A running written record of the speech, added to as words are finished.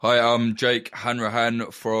Hi, I'm Jake Hanrahan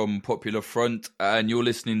from Popular Front, and you're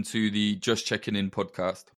listening to the Just Checking In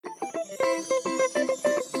podcast.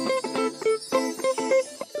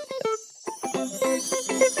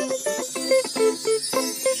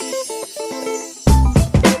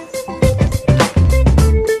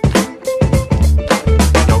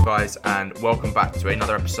 Guys, and welcome back to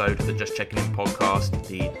another episode of the Just Checking In podcast.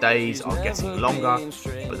 The days are getting longer,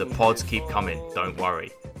 but the pods keep coming, don't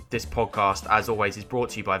worry. This podcast, as always, is brought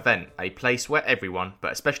to you by Vent, a place where everyone,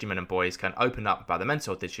 but especially men and boys, can open up about their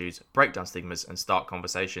mental health issues, break down stigmas, and start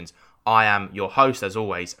conversations. I am your host, as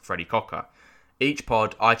always, Freddie Cocker. Each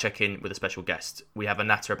pod, I check in with a special guest. We have a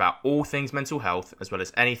natter about all things mental health, as well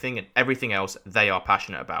as anything and everything else they are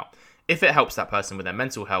passionate about. If it helps that person with their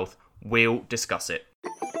mental health, we'll discuss it.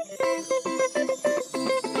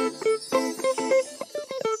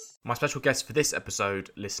 My special guest for this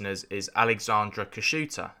episode, listeners, is Alexandra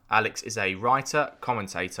Kaschuta. Alex is a writer,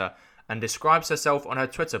 commentator, and describes herself on her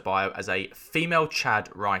Twitter bio as a female Chad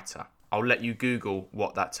writer. I'll let you Google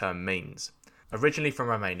what that term means. Originally from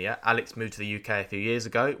Romania, Alex moved to the UK a few years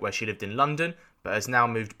ago, where she lived in London, but has now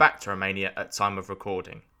moved back to Romania at time of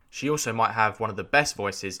recording. She also might have one of the best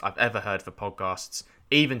voices I've ever heard for podcasts,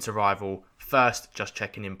 even to rival first Just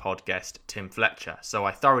Checking In pod guest Tim Fletcher, so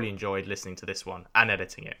I thoroughly enjoyed listening to this one and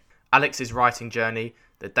editing it. Alex's writing journey,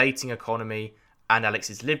 the dating economy, and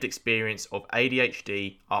Alex's lived experience of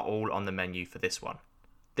ADHD are all on the menu for this one.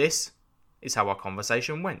 This is how our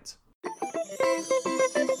conversation went.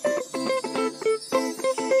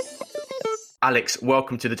 Alex,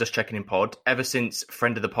 welcome to the Just Checking In pod. Ever since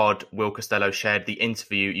friend of the pod, Will Costello, shared the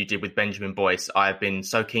interview you did with Benjamin Boyce, I have been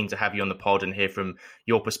so keen to have you on the pod and hear from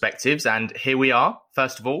your perspectives. And here we are.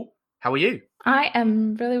 First of all, how are you? I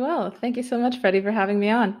am really well. Thank you so much, Freddie, for having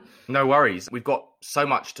me on. No worries. We've got so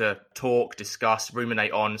much to talk, discuss,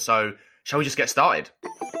 ruminate on. So shall we just get started?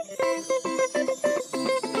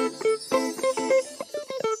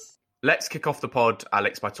 Let's kick off the pod,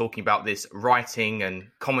 Alex, by talking about this writing and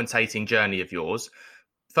commentating journey of yours.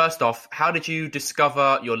 First off, how did you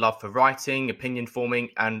discover your love for writing, opinion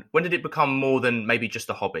forming, and when did it become more than maybe just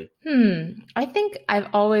a hobby? I think I've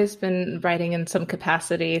always been writing in some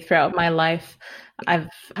capacity throughout my life. I've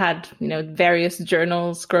had, various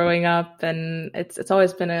journals growing up, and it's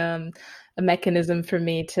always been a mechanism for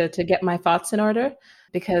me to get my thoughts in order.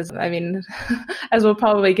 Because, as we'll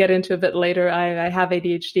probably get into a bit later, I have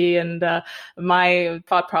ADHD, and my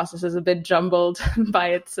thought process is a bit jumbled by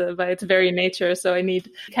its very nature. So I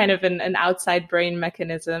need kind of an outside brain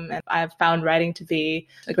mechanism. And I've found writing to be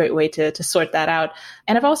a great way to sort that out.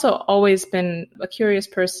 And I've also always been a curious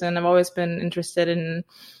person. I've always been interested in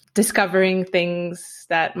discovering things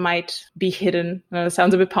that might be hidden. It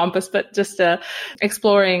sounds a bit pompous, but just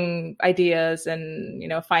exploring ideas and,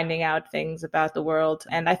 finding out things about the world.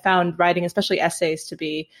 And I found writing, especially essays, to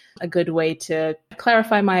be a good way to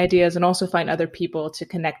clarify my ideas and also find other people to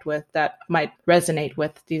connect with that might resonate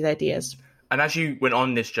with these ideas. And as you went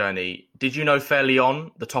on this journey, did you know fairly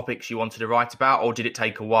on the topics you wanted to write about, or did it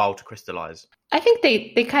take a while to crystallize? I think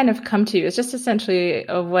they kind of come to you. It's just essentially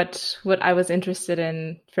what I was interested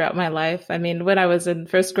in throughout my life. When I was in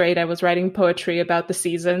first grade, I was writing poetry about the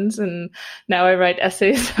seasons, and now I write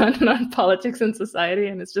essays on politics and society,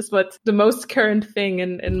 and it's just what's the most current thing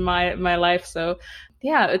in my life. So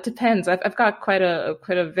yeah, it depends. I've got quite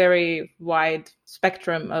a very wide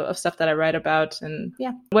spectrum of stuff that I write about, and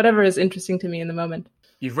yeah, whatever is interesting to me in the moment.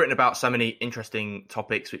 You've written about so many interesting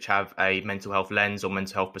topics which have a mental health lens or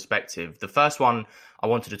mental health perspective. The first one I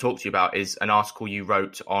wanted to talk to you about is an article you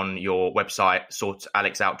wrote on your website,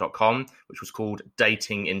 sortalexout.com, which was called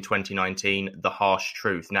Dating in 2019, The Harsh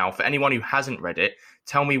Truth. Now, for anyone who hasn't read it,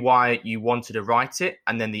 tell me why you wanted to write it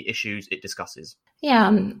and then the issues it discusses.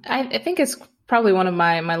 Yeah, I think it's probably one of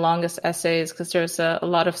my longest essays because there's a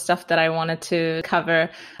lot of stuff that I wanted to cover.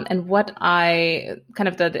 And what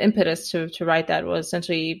the impetus to write that was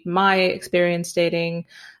essentially my experience dating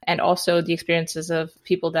and also the experiences of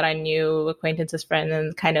people that I knew, acquaintances, friends,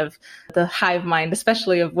 and kind of the hive mind,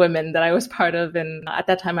 especially of women that I was part of. And at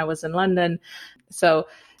that time I was in London. So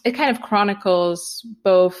it kind of chronicles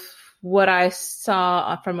both what I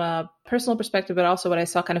saw from a personal perspective, but also what I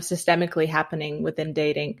saw kind of systemically happening within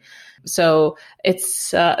dating. So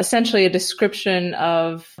it's essentially a description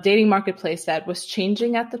of dating marketplace that was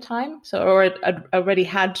changing at the time. Or it already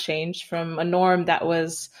had changed from a norm that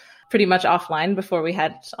was pretty much offline before we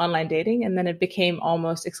had online dating. And then it became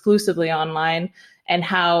almost exclusively online, and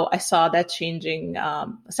how I saw that changing,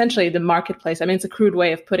 essentially the marketplace. It's a crude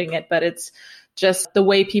way of putting it, but it's just the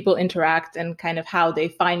way people interact and kind of how they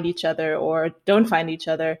find each other or don't find each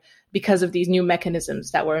other because of these new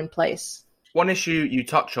mechanisms that were in place. One issue you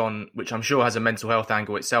touch on, which I'm sure has a mental health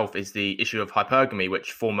angle itself, is the issue of hypergamy,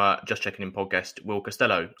 which former Just Checking In podcast Will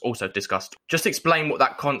Costello also discussed. Just explain what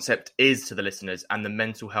that concept is to the listeners and the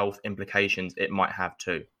mental health implications it might have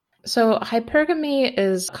too. So hypergamy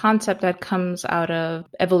is a concept that comes out of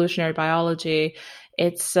evolutionary biology.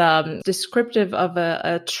 It's descriptive of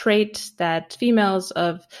a trait that females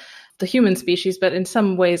of the human species, but in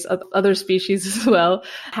some ways other species as well,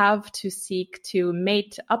 have to seek to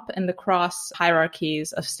mate up and across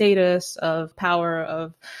hierarchies of status, of power,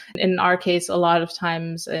 of, in our case, a lot of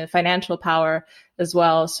times financial power as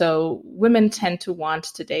well. So women tend to want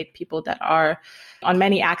to date people that are on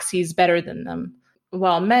many axes better than them.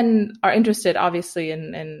 While men are interested, obviously,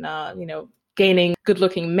 in gaining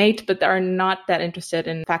good-looking mate, but they are not that interested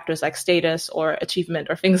in factors like status or achievement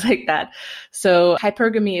or things like that. So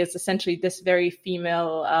hypergamy is essentially this very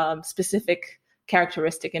female specific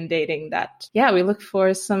characteristic in dating that, we look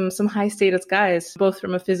for some high status guys, both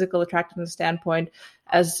from a physical attractiveness standpoint,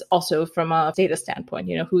 as also from a status standpoint,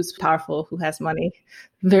 who's powerful, who has money,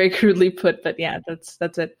 very crudely put, but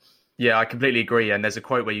that's it. Yeah, I completely agree. And there's a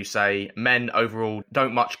quote where you say, men overall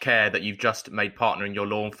don't much care that you've just made partner in your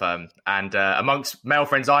law firm. And amongst male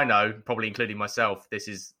friends I know, probably including myself, this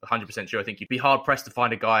is 100% true. I think you'd be hard pressed to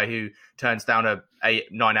find a guy who turns down a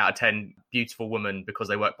 9 out of 10 beautiful woman because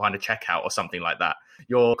they work behind a checkout or something like that.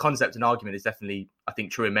 Your concept and argument is definitely, I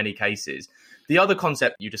think, true in many cases. The other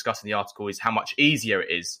concept you discuss in the article is how much easier it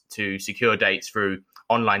is to secure dates through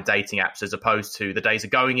online dating apps as opposed to the days of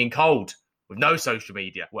going in cold with no social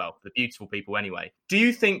media. Well, the beautiful people anyway. Do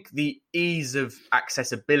you think the ease of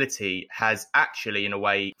accessibility has actually, in a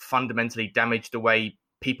way, fundamentally damaged the way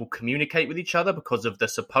people communicate with each other because of the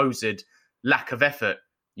supposed lack of effort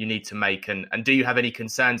you need to make? And do you have any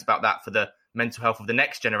concerns about that for the mental health of the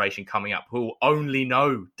next generation coming up who will only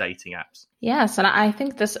know dating apps? Yes, and I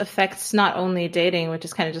think this affects not only dating, which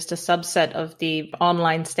is kind of just a subset of the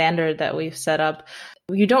online standard that we've set up.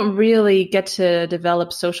 You don't really get to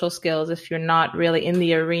develop social skills if you're not really in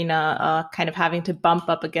the arena, kind of having to bump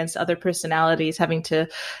up against other personalities, having to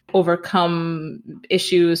overcome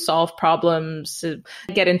issues, solve problems,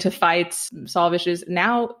 get into fights, solve issues.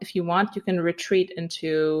 Now, if you want, you can retreat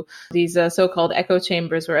into these so-called echo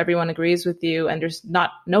chambers where everyone agrees with you and there's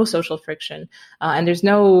no social friction and there's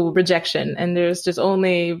no rejection and there's just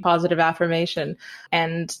only positive affirmation.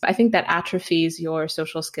 And I think that atrophies your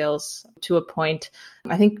social skills to a point.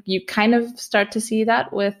 I think you kind of start to see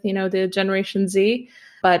that with, the Generation Z,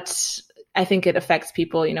 but I think it affects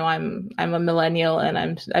people. I'm a millennial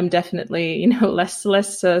and I'm definitely, less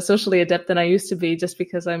socially adept than I used to be just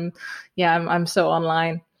because I'm so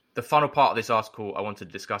online. The final part of this article I wanted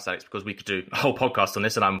to discuss, Alex, because we could do a whole podcast on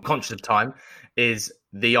this and I'm conscious of time, is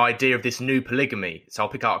the idea of this new polygamy. So I'll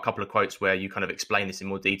pick out a couple of quotes where you kind of explain this in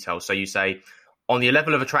more detail. So you say, on the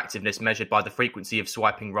level of attractiveness measured by the frequency of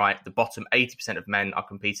swiping right, the bottom 80% of men are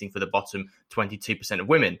competing for the bottom 22% of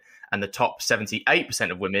women, and the top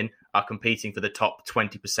 78% of women are competing for the top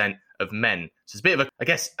 20% of men. So it's a bit of a, I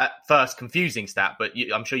guess, at first confusing stat, but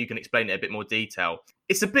I'm sure you can explain it in a bit more detail.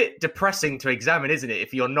 It's a bit depressing to examine, isn't it,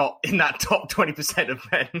 if you're not in that top 20% of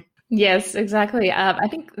men? Yes, exactly. I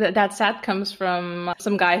think that stat comes from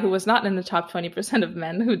some guy who was not in the top 20% of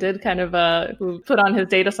men, who did kind of who put on his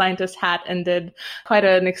data scientist hat and did quite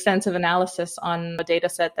an extensive analysis on a data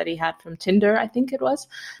set that he had from Tinder, I think it was.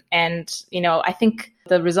 And, I think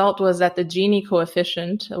the result was that the Gini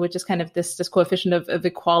coefficient, which is kind of this coefficient of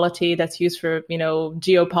equality that's used for,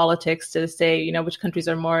 geopolitics to say, which countries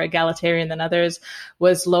are more egalitarian than others,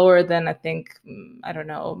 was lower than, I think,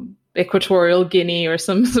 Equatorial Guinea or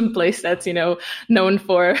some place that's, known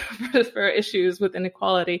for issues with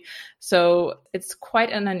inequality. So it's quite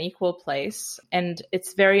an unequal place. And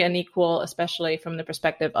it's very unequal, especially from the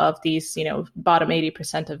perspective of these, bottom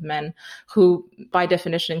 80% of men who by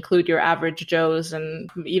definition include your average Joes and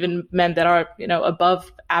even men that are, above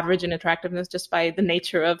average in attractiveness just by the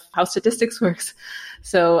nature of how statistics works.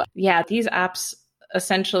 So these apps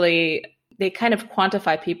essentially, they kind of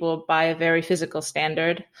quantify people by a very physical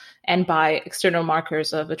standard and by external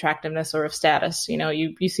markers of attractiveness or of status.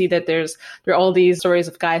 You see that there are all these stories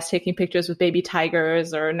of guys taking pictures with baby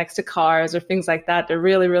tigers or next to cars or things like that. They're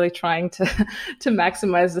really, really trying to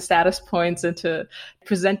maximize the status points and to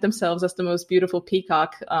present themselves as the most beautiful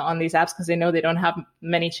peacock on these apps because they know they don't have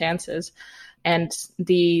many chances. And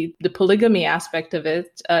the polygamy aspect of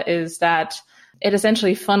it is that it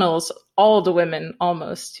essentially funnels all the women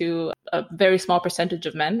almost to a very small percentage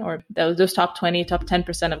of men, or those top 20, top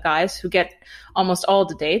 10% of guys who get almost all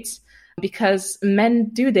the dates. because men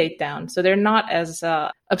do date down. So they're not as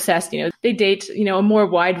obsessed. They date, a more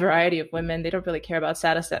wide variety of women. They don't really care about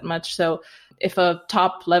status that much. So if a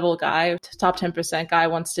top level guy, top 10% guy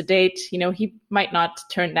wants to date, he might not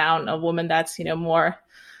turn down a woman that's, more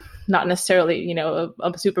not necessarily, a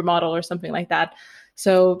supermodel or something like that.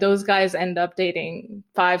 So those guys end up dating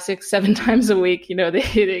 5, 6, 7 times a week.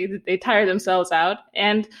 They tire themselves out.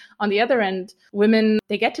 And on the other end, women,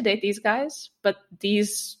 they get to date these guys, but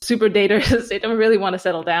these super daters, they don't really want to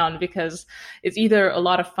settle down because it's either a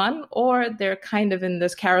lot of fun or they're kind of in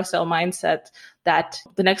this carousel mindset that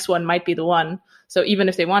the next one might be the one. So even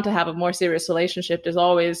if they want to have a more serious relationship, there's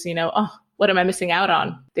always, what am I missing out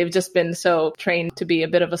on? They've just been so trained to be a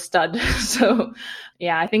bit of a stud. So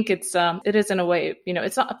yeah, I think it is in a way,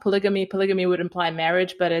 it's not a polygamy. Polygamy would imply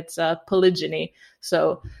marriage, but it's a polygyny.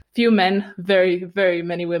 So few men, very, very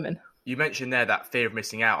many women. You mentioned there that fear of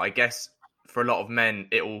missing out. I guess for a lot of men,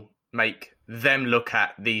 it will make them look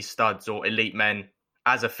at these studs or elite men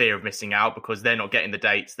as a fear of missing out because they're not getting the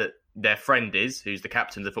dates that their friend is, who's the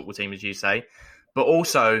captain of the football team, as you say. But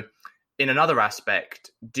also, in another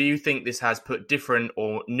aspect, do you think this has put different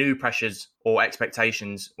or new pressures or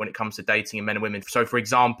expectations when it comes to dating in men and women? So, for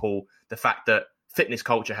example, the fact that fitness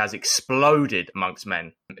culture has exploded amongst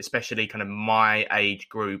men, especially kind of my age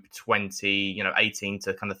group, 20, 18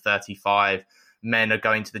 to kind of 35. Men are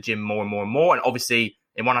going to the gym more and more and more. And obviously,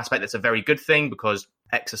 in one aspect, that's a very good thing because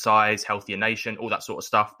exercise, healthier nation, all that sort of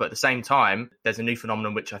stuff. But at the same time, there's a new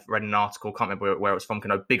phenomenon, which I've read in an article, can't remember where it was from,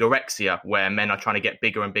 kind of bigorexia, where men are trying to get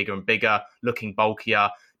bigger and bigger and bigger, looking bulkier.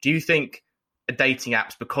 Do you think dating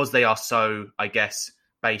apps, because they are so, I guess,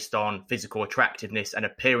 based on physical attractiveness and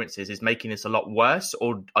appearances, is making this a lot worse?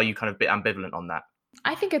 Or are you kind of a bit ambivalent on that?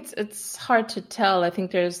 I think it's hard to tell. I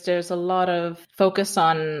think there's a lot of focus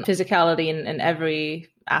on physicality in every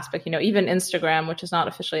aspect. Even Instagram, which is not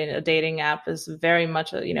officially a dating app, is very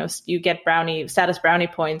much you get status brownie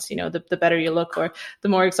points. The better you look or the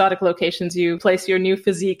more exotic locations you place your new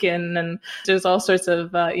physique in, and there's all sorts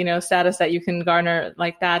of status that you can garner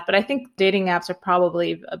like that. But I think dating apps are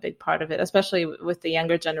probably a big part of it, especially with the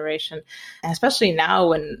younger generation, and especially now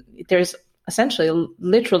when there's essentially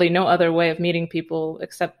literally no other way of meeting people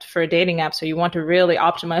except for a dating app. So you want to really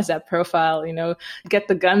optimize that profile, get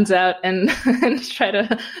the guns out and try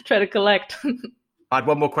to collect. I had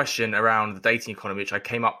one more question around the dating economy, which I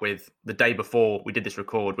came up with the day before we did this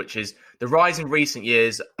record, which is the rise in recent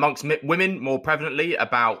years amongst women more prevalently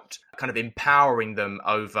about kind of empowering them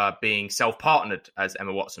over being self-partnered, as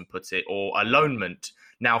Emma Watson puts it, or alonement.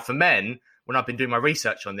 Now, for men, when I've been doing my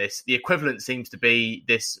research on this, the equivalent seems to be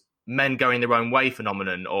this men going their own way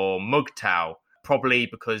phenomenon, or MGTOW, probably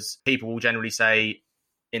because people will generally say,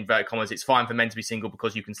 in inverted commas, it's fine for men to be single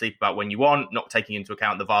because you can sleep about when you want, not taking into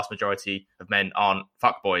account the vast majority of men aren't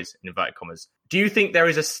fuckboys, in inverted commas. Do you think there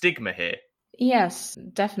is a stigma here? Yes,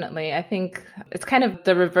 definitely. I think it's kind of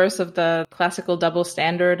the reverse of the classical double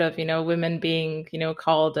standard of, women being,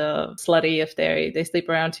 called slutty if they sleep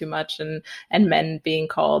around too much and men being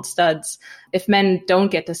called studs. If men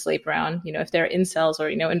don't get to sleep around, if they're incels or,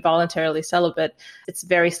 involuntarily celibate, it's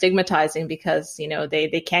very stigmatizing because,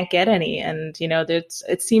 they can't get any. And,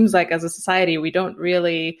 it seems like as a society, we don't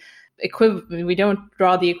really we don't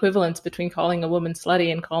draw the equivalence between calling a woman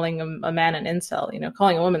slutty and calling a man an incel.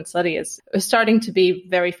 Calling a woman slutty is starting to be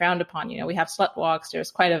very frowned upon. We have slut walks. There's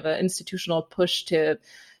quite of an institutional push to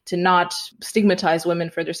not stigmatize women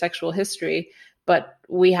for their sexual history. But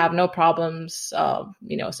we have no problems,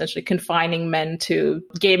 essentially confining men to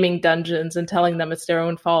gaming dungeons and telling them it's their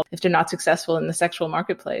own fault if they're not successful in the sexual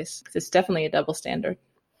marketplace. It's definitely a double standard.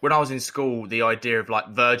 When I was in school, the idea of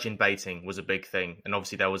virgin baiting was a big thing. And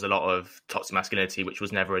obviously there was a lot of toxic masculinity, which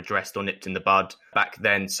was never addressed or nipped in the bud back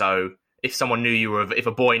then. So if someone if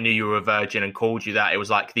a boy knew you were a virgin and called you that, it was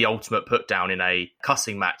like the ultimate put down in a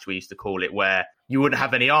cussing match, we used to call it, where you wouldn't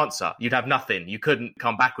have any answer. You'd have nothing. You couldn't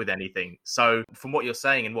come back with anything. So from what you're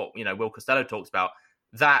saying and what, Will Costello talks about,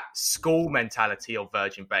 that school mentality of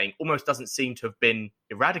virgin baiting almost doesn't seem to have been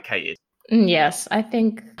eradicated. Yes, I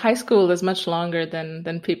think high school is much longer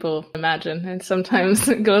than people imagine, and sometimes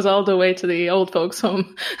it goes all the way to the old folks'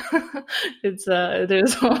 home. It's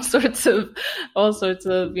there's all sorts of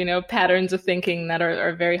patterns of thinking that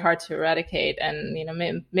are very hard to eradicate, and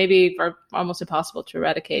maybe are almost impossible to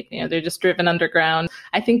eradicate. They're just driven underground.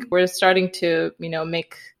 I think we're starting to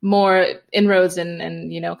make more inroads in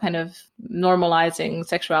kind of normalizing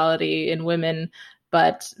sexuality in women.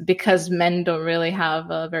 But because men don't really have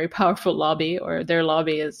a very powerful lobby, or their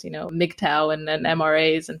lobby is, MGTOW and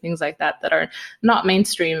MRAs and things like that are not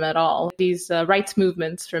mainstream at all, these rights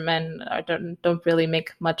movements for men don't really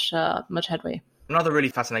make much headway. Another really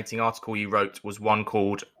fascinating article you wrote was one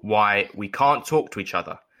called Why We Can't Talk to Each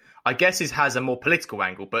Other. I guess this has a more political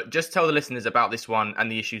angle, but just tell the listeners about this one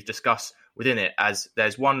and the issues discussed within it, as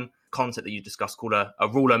there's one concept that you discussed called a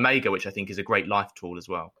rule omega, which I think is a great life tool as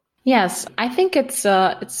well. Yes, I think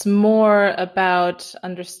it's more about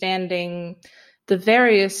understanding the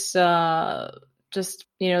various the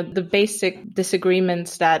basic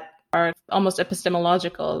disagreements that are almost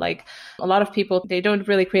epistemological. Like a lot of people, they don't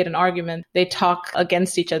really create an argument. They talk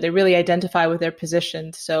against each other. They really identify with their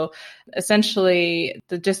positions. So essentially,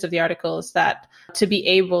 the gist of the article is that to be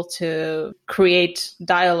able to create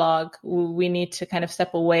dialogue, we need to kind of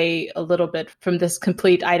step away a little bit from this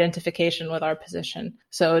complete identification with our position.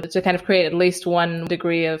 So to kind of create at least one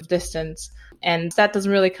degree of distance. And that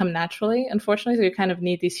doesn't really come naturally, unfortunately. So you kind of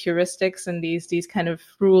need these heuristics and these kind of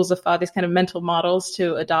rules of thought, these kind of mental models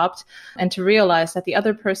to adopt and to realize that the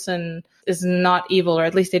other person is not evil, or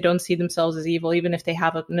at least they don't see themselves as evil, even if they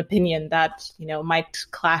have an opinion that, might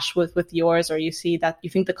clash with yours, or you see that you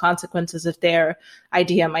think the consequences of their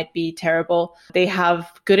idea might be terrible. They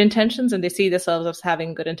have good intentions and they see themselves as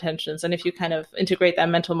having good intentions. And if you kind of integrate that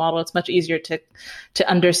mental model, it's much easier to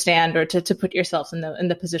understand or to put yourself in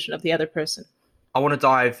the position of the other person. I want to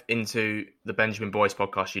dive into the Benjamin Boyce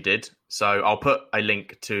podcast you did. So I'll put a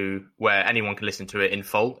link to where anyone can listen to it in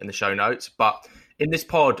full in the show notes. But in this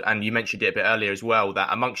pod, and you mentioned it a bit earlier as well, that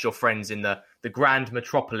amongst your friends in the grand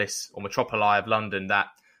metropolis or metropoli of London, that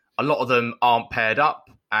a lot of them aren't paired up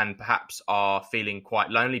and perhaps are feeling quite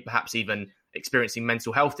lonely, perhaps even experiencing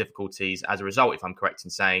mental health difficulties as a result, if I'm correct in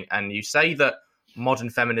saying. And you say that modern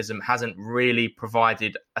feminism hasn't really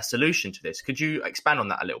provided a solution to this. Could you expand on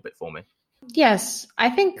that a little bit for me? Yes, I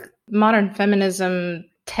think modern feminism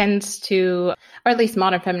tends to, or at least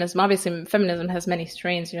modern feminism, obviously feminism has many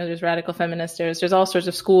strains, there's radical feminists, there's all sorts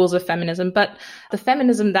of schools of feminism, but the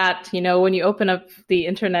feminism that, when you open up the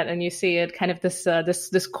internet and you see it, kind of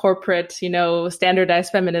this corporate,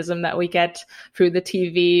 standardized feminism that we get through the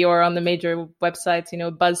TV or on the major websites,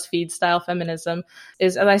 BuzzFeed style feminism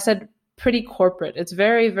is, as I said, pretty corporate. It's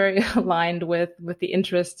very, very aligned with the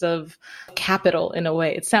interests of capital in a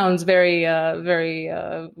way. It sounds very,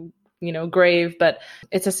 grave, but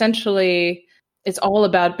it's essentially, it's all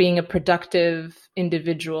about being a productive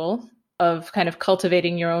individual, of kind of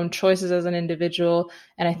cultivating your own choices as an individual.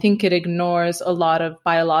 And I think it ignores a lot of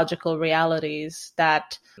biological realities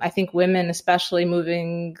that I think women, especially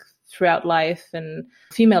moving throughout life, and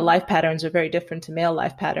female life patterns are very different to male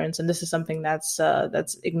life patterns. And this is something that's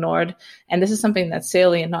ignored. And this is something that's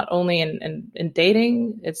salient not only in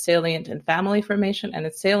dating, it's salient in family formation, and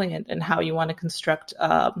it's salient in how you want to construct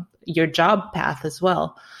your job path as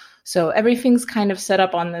well. So everything's kind of set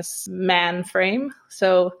up on this man frame.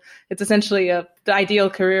 So it's essentially the ideal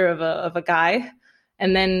career of a guy.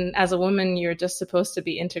 And then as a woman, you're just supposed to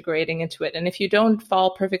be integrating into it. And if you don't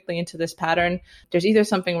fall perfectly into this pattern, there's either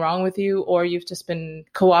something wrong with you, or you've just been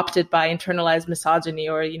co-opted by internalized misogyny,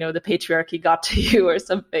 or, the patriarchy got to you or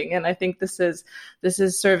something. And I think this is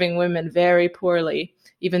serving women very poorly,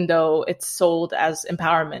 even though it's sold as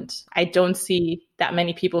empowerment. I don't see that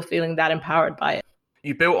many people feeling that empowered by it.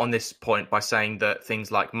 You built on this point by saying that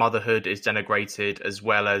things like motherhood is denigrated, as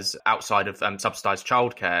well as outside of subsidized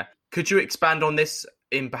childcare. Could you expand on this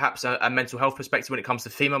in perhaps a mental health perspective when it comes to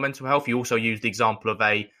female mental health? You also used the example of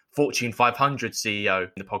a Fortune 500 CEO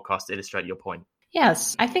in the podcast to illustrate your point.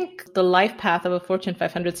 Yes, I think the life path of a Fortune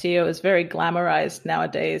 500 CEO is very glamorized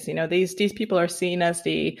nowadays. These people are seen as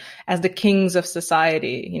the kings of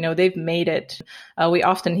society. They've made it. We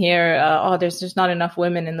often hear, there's just not enough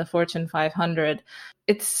women in the Fortune 500.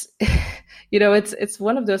 It's, it's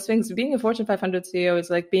one of those things. Being a Fortune 500 CEO is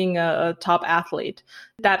like being a top athlete.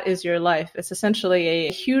 That is your life. It's essentially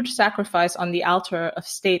a huge sacrifice on the altar of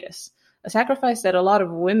status. A sacrifice that a lot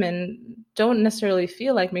of women don't necessarily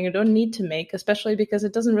feel like making or don't need to make, especially because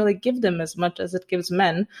it doesn't really give them as much as it gives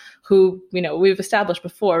men who, we've established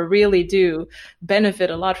before, really do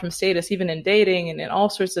benefit a lot from status, even in dating and in all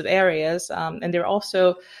sorts of areas. And they're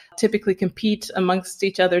also typically compete amongst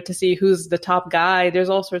each other to see who's the top guy. There's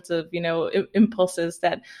all sorts of, impulses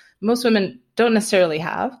that most women don't necessarily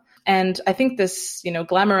have. And I think this,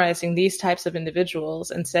 glamorizing these types of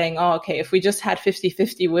individuals and saying, if we just had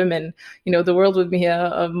 50-50 women, the world would be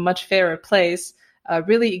a much fairer place,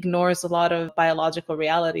 really ignores a lot of biological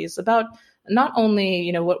realities about not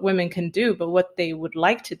only, what women can do, but what they would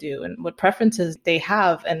like to do and what preferences they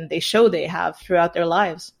have and they show they have throughout their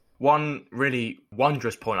lives. One really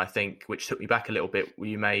wondrous point, I think, which took me back a little bit,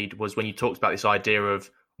 you made was when you talked about this idea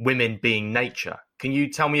of women being nature. Can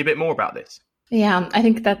you tell me a bit more about this? Yeah, I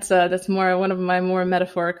think that's more one of my more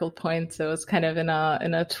metaphorical points. It was kind of in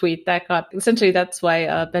a tweet that got essentially that's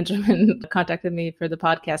why Benjamin contacted me for the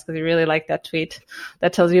podcast, because he really liked that tweet.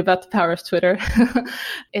 That tells you about the power of Twitter.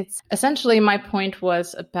 It's essentially my point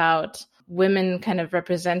was about women kind of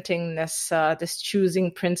representing this choosing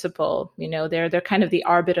principle. You know, they're kind of the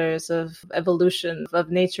arbiters of evolution, of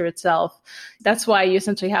nature itself. That's why you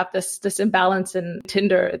essentially have this imbalance in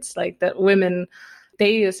Tinder. It's like that women,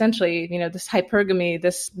 they essentially, you know, this hypergamy,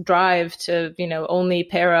 this drive to, you know, only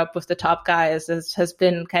pair up with the top guys has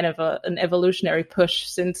been kind of an evolutionary push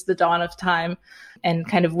since the dawn of time. And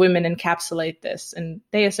kind of women encapsulate this, and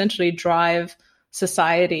they essentially drive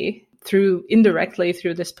society indirectly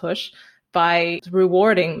through this push by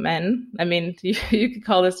rewarding men. I mean, you could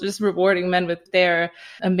call this just rewarding men with their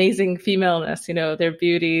amazing femaleness, you know, their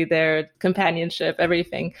beauty, their companionship,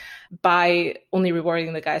 everything, by only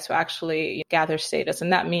rewarding the guys who actually gather status.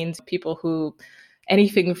 And that means people who,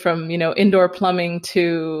 anything from, you know, indoor plumbing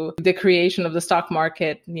to the creation of the stock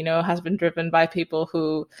market, you know, has been driven by people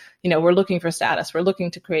who, you know, we're looking for status, we're looking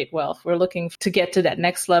to create wealth, we're looking to get to that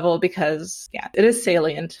next level because, yeah, it is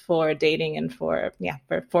salient for dating and for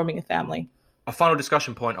forming a family. A final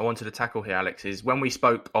discussion point I wanted to tackle here, Alex, is when we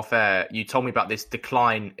spoke off air, you told me about this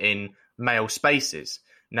decline in male spaces.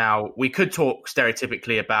 Now, we could talk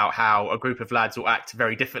stereotypically about how a group of lads will act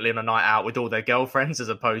very differently on a night out with all their girlfriends as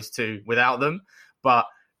opposed to without them. But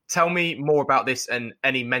tell me more about this and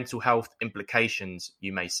any mental health implications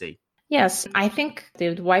you may see. Yes, I think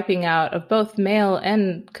the wiping out of both male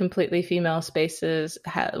and completely female spaces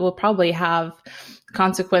will probably have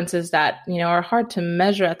consequences that, you know, are hard to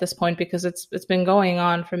measure at this point because it's been going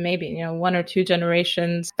on for maybe, you know, 1 or 2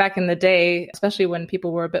 generations. Back in the day, especially when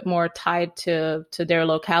people were a bit more tied to their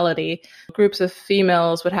locality, groups of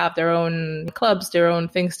females would have their own clubs, their own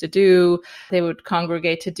things to do. They would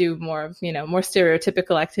congregate to do more, you know, more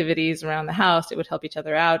stereotypical activities around the house. They would help each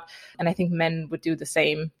other out. And I think men would do the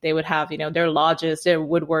same. They would have, you know, their lodges, their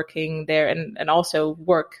woodworking there, and also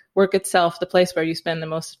work itself, the place where you spend the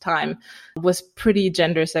most time, was pretty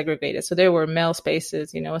gender segregated. So there were male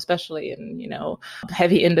spaces, you know, especially in, you know,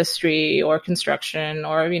 heavy industry or construction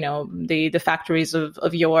or, you know, the factories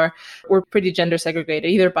of yore were pretty gender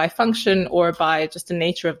segregated, either by function or by just the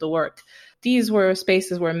nature of the work. These were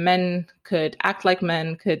spaces where men could act like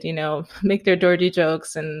men, could, you know, make their dirty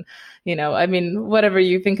jokes. And, you know, I mean, whatever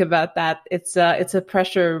you think about that, it's a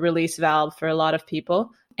pressure release valve for a lot of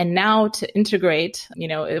people. And now to integrate, you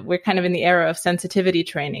know, we're kind of in the era of sensitivity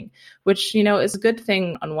training, which, you know, is a good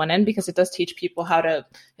thing on one end because it does teach people how to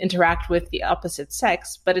interact with the opposite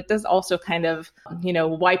sex. But it does also kind of, you know,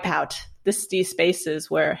 wipe out these spaces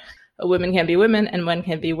where women can be women and men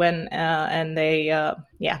can be men, and they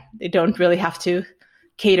don't really have to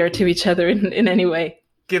cater to each other in any way.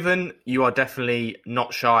 Given you are definitely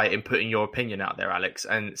not shy in putting your opinion out there, Alex,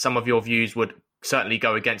 and some of your views would certainly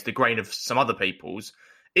go against the grain of some other people's,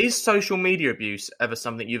 is social media abuse ever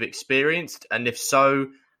something you've experienced? And if so,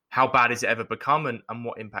 how bad has it ever become and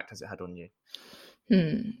what impact has it had on you?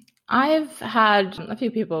 I've had a few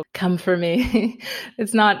people come for me.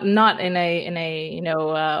 It's not in a you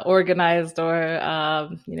know, organized or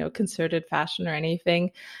you know, concerted fashion or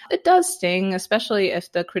anything. It does sting, especially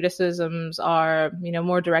if the criticisms are, you know,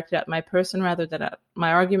 more directed at my person rather than at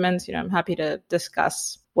my arguments. You know, I'm happy to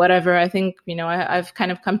discuss whatever. I think, you know, I've kind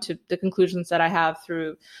of come to the conclusions that I have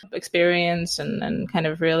through experience and kind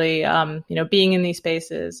of really, you know, being in these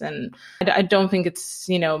spaces. And I don't think it's,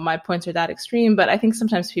 you know, my points are that extreme, but I think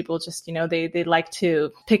sometimes people just, you know, they like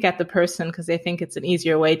to pick at the person because they think it's an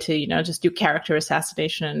easier way to, you know, just do character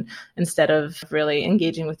assassination instead of really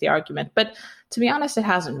engaging with the argument. But to be honest, it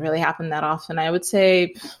hasn't really happened that often. I would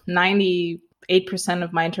say 98%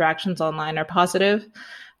 of my interactions online are positive.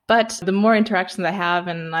 But the more interactions I have,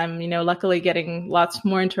 and I'm, you know, luckily getting lots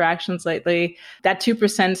more interactions lately, that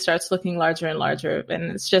 2% starts looking larger and larger.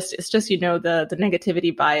 And it's just, you know, the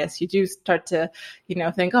negativity bias. You do start to, you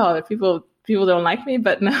know, think, oh, people don't like me,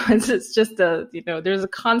 but no, it's just you know, there's a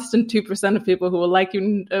constant 2% of people who will like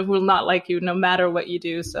you, who will not like you, no matter what you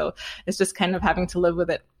do. So it's just kind of having to live with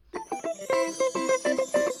it.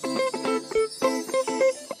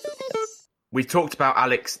 We've talked about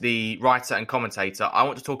Alex, the writer and commentator. I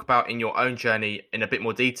want to talk about in your own journey in a bit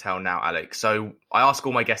more detail now, Alex. So I ask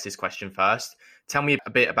all my guests this question first. Tell me a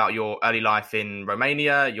bit about your early life in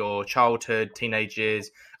Romania, your childhood, teenage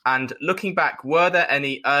years, and looking back, were there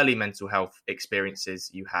any early mental health experiences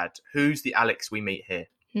you had? Who's the Alex we meet here?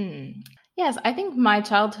 Yes, I think my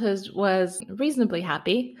childhood was reasonably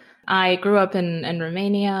happy. I grew up in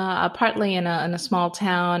Romania, partly in a small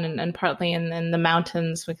town and partly in the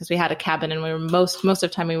mountains because we had a cabin and we were most of the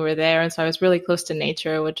time we were there. And so I was really close to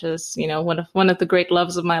nature, which is, one of the great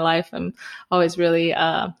loves of my life. I'm always really,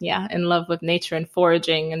 in love with nature and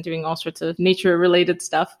foraging and doing all sorts of nature related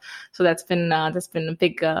stuff. So that's been a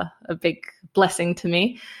big blessing to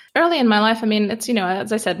me. Early in my life, I mean, it's,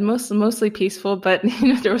 as I said, mostly peaceful, but,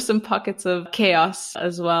 there were some pockets of chaos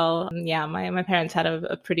as well. Yeah, my parents had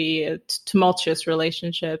a pretty tumultuous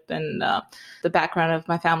relationship, and the background of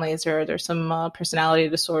my family is there's some personality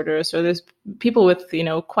disorders. So there's people with,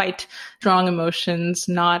 quite strong emotions,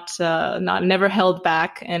 not never held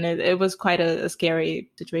back. And it was quite a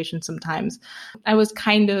scary situation sometimes. I was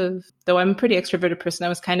though I'm a pretty extroverted person, I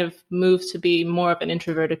was kind of moved to be more of an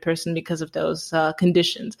introverted person because of those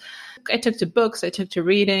conditions. I took to books, I took to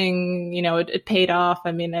reading, it paid off.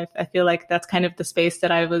 I mean, I feel like that's kind of the space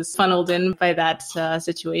that I was funneled in by that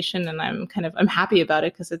situation. And I'm happy about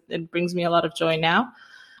it because it brings me a lot of joy now.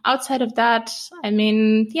 Outside of that, I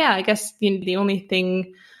mean, yeah, I guess the only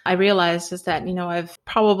thing I realized is that, I've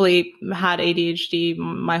probably had ADHD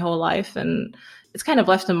my whole life, and it's kind of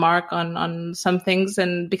left a mark on some things.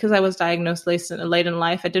 And because I was diagnosed late in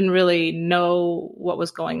life, I didn't really know what was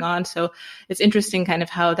going on. So it's interesting kind of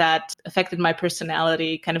how that affected my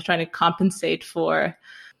personality, kind of trying to compensate for,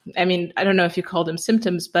 I mean, I don't know if you call them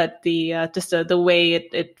symptoms, but the way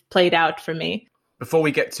it played out for me. Before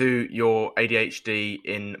we get to your ADHD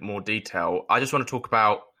in more detail, I just want to talk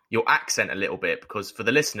about your accent a little bit, because for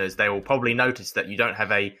the listeners, they will probably notice that you don't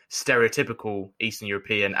have a stereotypical Eastern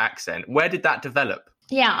European accent. Where did that develop?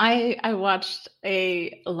 Yeah, I watched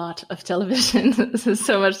a lot of television. This is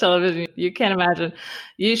so much television you can't imagine.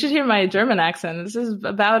 You should hear my German accent. This is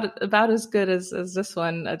about as good as this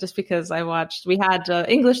one, just because we had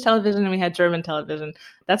English television and we had German television.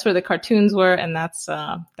 That's where the cartoons were, and that's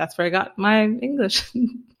where I got my English.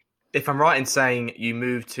 If I'm right in saying you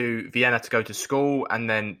moved to Vienna to go to school and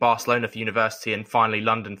then Barcelona for university and finally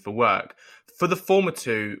London for work, for the former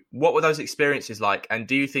two, what were those experiences like? And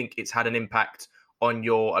do you think it's had an impact on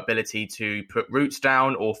your ability to put roots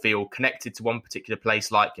down or feel connected to one particular place?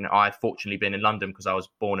 Like, I've fortunately been in London because I was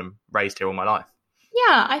born and raised here all my life.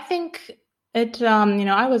 Yeah, I think it,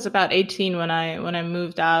 I was about 18 when I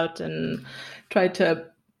moved out and tried to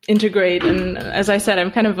integrate. And as I said, I'm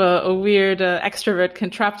kind of a weird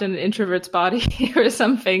extrovert trapped in an introvert's body or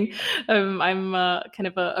something. I'm kind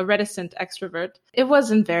of a reticent extrovert. It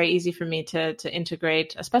wasn't very easy for me to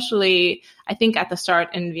integrate, especially I think at the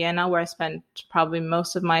start in Vienna, where I spent probably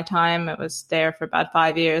most of my time. I was there for about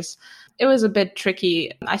 5 years. It was a bit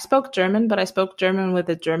tricky. I spoke German, but I spoke German with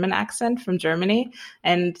a German accent from Germany.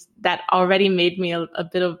 And that already made me a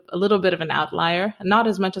little bit of an outlier. Not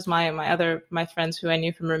as much as my friends who I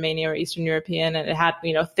knew from Romania or Eastern European, and it had,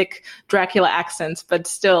 thick Dracula accents, but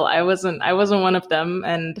still I wasn't one of them.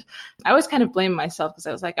 And I always kind of blamed myself because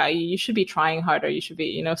I was like, you should be trying harder. You should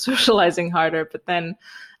be, socializing harder. But then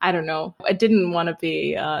I don't know. I didn't want to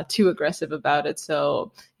be too aggressive about it.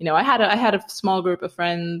 So, I had a small group of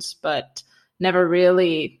friends, but never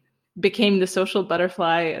really became the social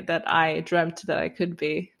butterfly that I dreamt that I could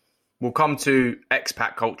be. We'll come to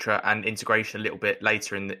expat culture and integration a little bit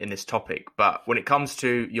later in this topic. But when it comes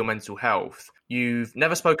to your mental health, you've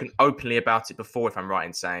never spoken openly about it before, if I'm right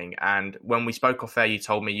in saying. And when we spoke off air, you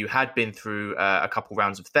told me you had been through a couple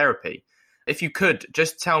rounds of therapy. If you could,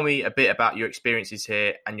 just tell me a bit about your experiences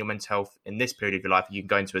here and your mental health in this period of your life. You can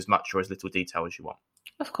go into as much or as little detail as you want.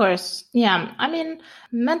 Of course. Yeah. I mean,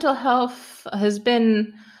 mental health has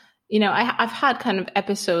been, I've had kind of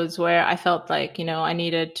episodes where I felt like, I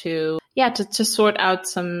needed to sort out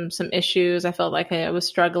some issues. I felt like I was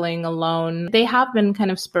struggling alone. They have been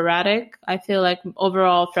kind of sporadic. I feel like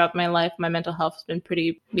overall throughout my life, my mental health has been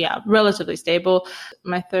pretty, relatively stable.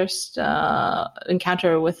 My first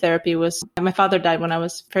encounter with therapy was my father died when I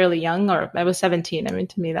was fairly young, or I was 17. I mean,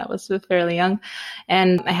 to me, that was fairly young.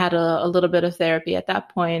 And I had a little bit of therapy at that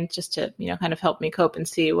point just to, kind of help me cope and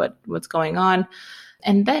see what's going on.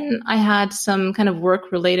 And then I had some kind of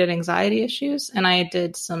work-related anxiety issues, and I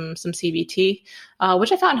did some CBT,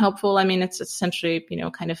 which I found helpful. I mean, it's essentially,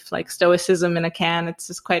 kind of like stoicism in a can. It's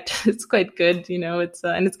just quite good,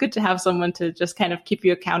 and it's good to have someone to just kind of keep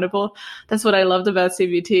you accountable. That's what I loved about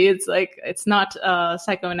CBT. It's like, it's not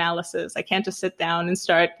psychoanalysis. I can't just sit down and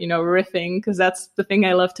start, riffing, because that's the thing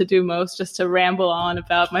I love to do most, just to ramble on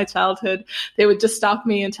about my childhood. They would just stop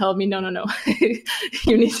me and tell me, no,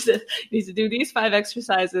 you need to do these 5 exercises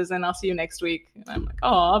and I'll see you next week. And I'm like,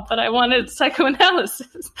 oh, but I wanted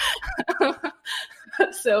psychoanalysis.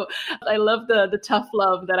 So I love the tough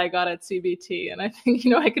love that I got at CBT. And I think,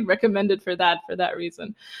 I could recommend it for that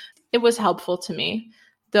reason. It was helpful to me,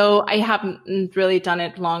 though I haven't really done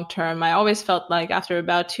it long term. I always felt like after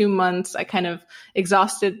about 2 months, I kind of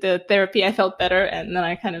exhausted the therapy. I felt better, and then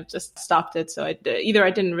I kind of just stopped it. So either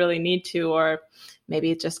I didn't really need to, or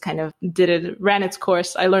maybe it just kind of ran its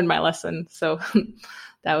course. I learned my lesson. So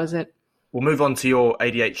that was it. We'll move on to your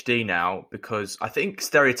ADHD now, because I think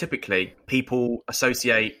stereotypically people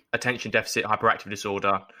associate attention deficit hyperactive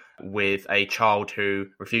disorder with a child who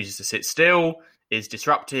refuses to sit still, is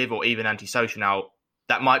disruptive, or even antisocial. Now,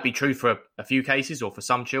 that might be true for a few cases or for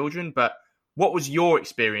some children, but what was your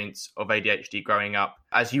experience of ADHD growing up?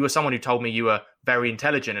 As you were someone who told me you were very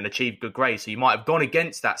intelligent and achieved good grades, so you might have gone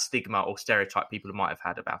against that stigma or stereotype people might have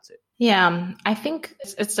had about it. Yeah, I think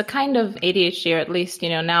it's a kind of ADHD, or at least,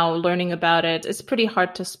 now learning about it, it's pretty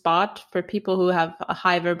hard to spot for people who have a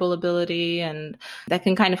high verbal ability, and that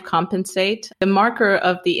can kind of compensate. The marker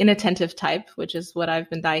of the inattentive type, which is what I've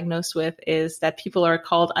been diagnosed with, is that people are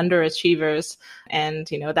called underachievers. And,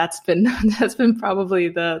 that's been probably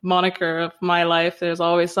the moniker of my life. There's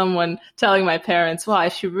always someone telling my parents, well,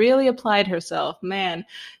 if she really applied herself, man,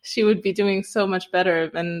 she would be doing so much better.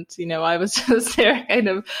 And, I was just there kind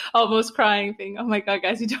of almost crying, thinking, oh my God,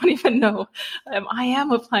 guys, you don't even know. I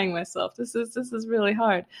am applying myself. This is really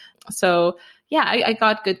hard. So yeah, I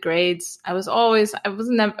got good grades. I was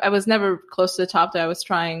never close to the top, though I was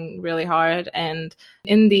trying really hard. And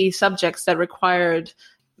in the subjects that required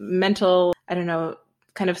mental, I don't know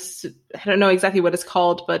exactly what it's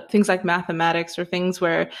called, but things like mathematics, or things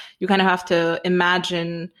where you kind of have to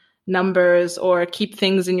imagine numbers or keep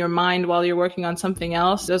things in your mind while you're working on something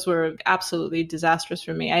else, those were absolutely disastrous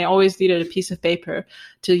for me. I always needed a piece of paper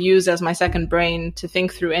to use as my second brain to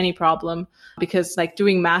think through any problem, because like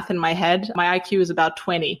doing math in my head, my IQ is about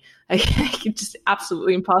 20. It's just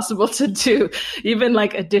absolutely impossible to do. Even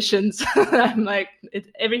like additions, I'm like,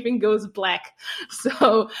 everything goes black.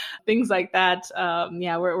 So things like that,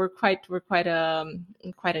 we're quite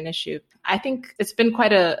an issue. I think it's been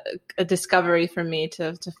quite a discovery for me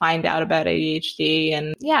to find out about ADHD,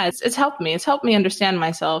 and yeah, it's helped me. It's helped me understand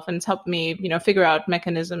myself, and it's helped me, figure out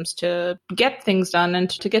mechanisms to get things done and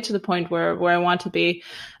to get to the point where I want to be,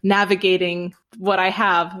 navigating what I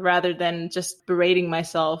have rather than just berating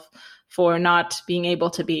myself for not being able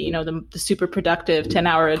to be, the super productive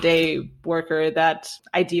 10-hour-a-day worker that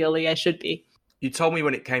ideally I should be. You told me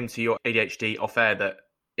when it came to your ADHD off air that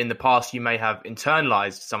in the past you may have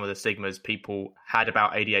internalized some of the stigmas people had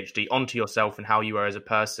about ADHD onto yourself and how you were as a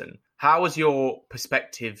person. How has your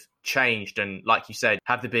perspective changed? And like you said,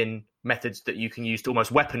 have there been methods that you can use to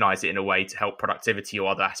almost weaponize it in a way to help productivity or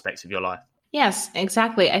other aspects of your life? Yes,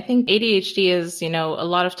 exactly. I think ADHD is, a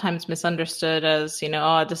lot of times misunderstood as,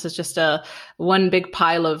 this is just one big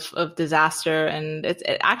pile of disaster. And it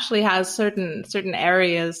actually has certain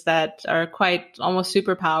areas that are quite almost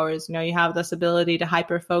superpowers. You have this ability to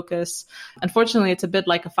hyper focus. Unfortunately, it's a bit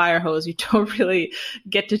like a fire hose. You don't really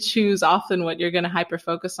get to choose often what you're going to hyper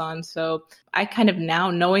focus on. So I kind of,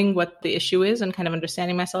 now knowing what the issue is and kind of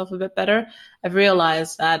understanding myself a bit better, I've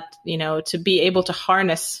realized that, to be able to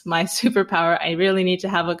harness my superpower, I really need to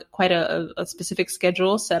have quite a specific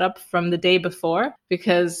schedule set up from the day before,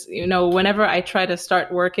 because, whenever I try to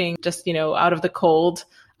start working just, out of the cold,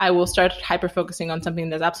 I will start hyper focusing on something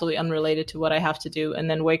that's absolutely unrelated to what I have to do, and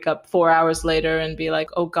then wake up 4 hours later and be like,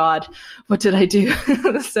 oh God, what did I do?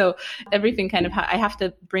 So everything kind of, I have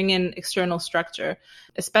to bring in external structure,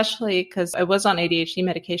 especially because I was on ADHD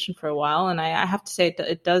medication for a while, and I have to say that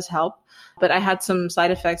it does help. But I had some side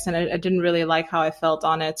effects, and I didn't really like how I felt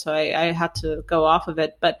on it. So I had to go off of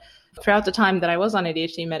it. But throughout the time that I was on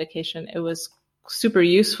ADHD medication, it was super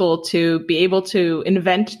useful to be able to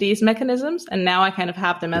invent these mechanisms. And now I kind of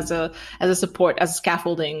have them as a support, as a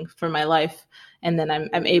scaffolding for my life. And then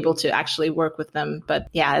I'm able to actually work with them. But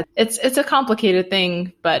yeah, it's a complicated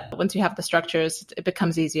thing. But once you have the structures, it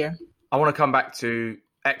becomes easier. I want to come back to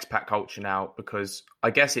expat culture now, because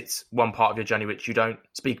I guess it's one part of your journey which you don't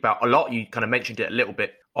speak about a lot. You kind of mentioned it a little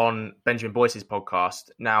bit on Benjamin Boyce's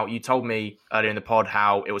podcast. Now, you told me earlier in the pod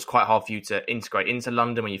how it was quite hard for you to integrate into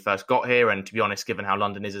London when you first got here. And to be honest, given how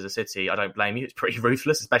London is as a city, I don't blame you. It's pretty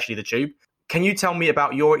ruthless, especially the tube. Can you tell me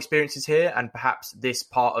about your experiences here and perhaps this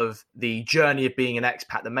part of the journey of being an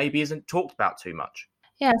expat that maybe isn't talked about too much?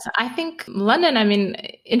 Yes, I think London, I mean,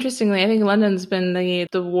 interestingly, I think London's been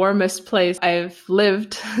the warmest place I've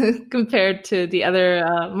lived compared to the other,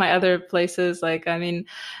 my other places. Like, I mean,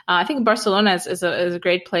 I think Barcelona is a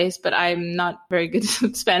great place, but I'm not very good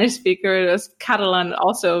Spanish speaker. Catalan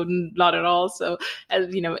also not at all. So,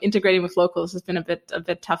 as you know, integrating with locals has been a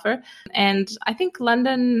bit tougher. And I think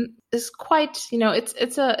London is quite,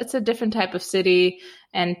 it's a different type of city.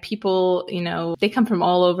 And people, they come from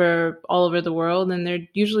all over the world, and they're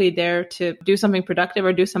usually there to do something productive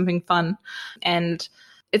or do something fun. And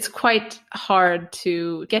it's quite hard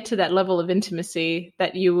to get to that level of intimacy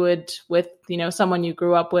that you would with, someone you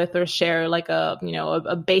grew up with or share like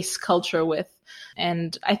a base culture with.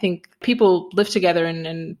 And I think people live together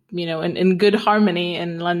in good harmony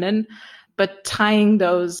in London. But tying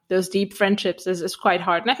those deep friendships is quite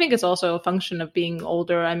hard. And I think it's also a function of being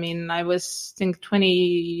older. I mean, I was, I think,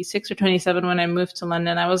 26 or 27 when I moved to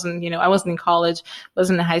London. I wasn't in college,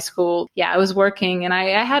 wasn't in high school. Yeah, I was working, and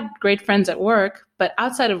I had great friends at work. But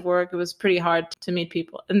outside of work, it was pretty hard to meet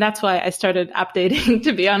people. And that's why I started app dating,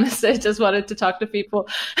 to be honest. I just wanted to talk to people.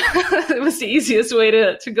 It was the easiest way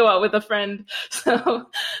to go out with a friend. So,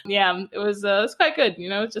 yeah, it was quite good,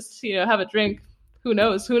 just, have a drink. Who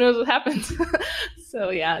knows what happens.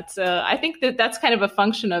 So yeah, it's I think that's kind of a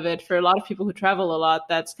function of it for a lot of people who travel a lot.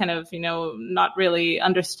 That's kind of, not really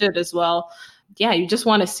understood as well. Yeah, you just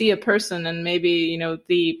want to see a person, and maybe,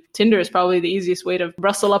 the Tinder is probably the easiest way to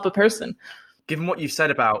rustle up a person. Given what you've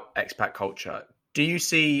said about expat culture, do you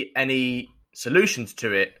see any solutions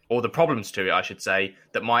to it, or the problems to it, I should say,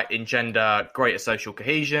 that might engender greater social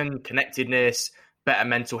cohesion, connectedness, better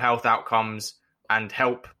mental health outcomes, and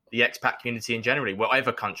help the expat community in general,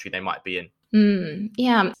 whatever country they might be in?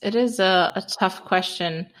 Yeah, it is a tough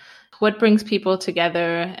question. What brings people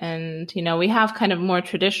together? And, we have kind of more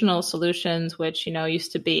traditional solutions, which,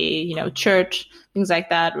 used to be, church, things like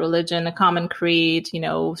that, religion, a common creed,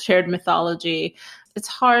 shared mythology. It's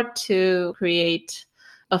hard to create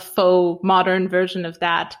a faux modern version of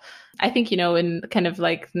that. I think, in kind of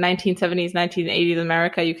like 1970s, 1980s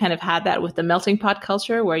America, you kind of had that with the melting pot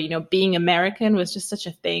culture where, being American was just such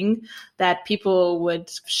a thing that people would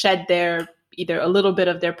shed either a little bit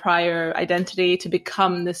of their prior identity to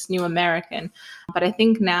become this new American. But I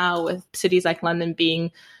think now with cities like London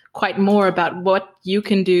being quite more about what you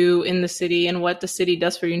can do in the city and what the city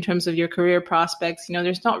does for you in terms of your career prospects.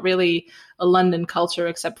 There's not really a London culture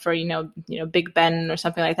except for, Big Ben or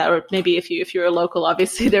something like that. Or maybe if you're a local,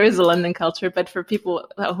 obviously there is a London culture, but for people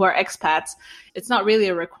who are expats, it's not really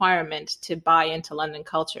a requirement to buy into London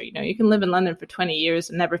culture. You can live in London for 20 years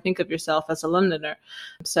and never think of yourself as a Londoner.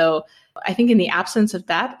 So I think in the absence of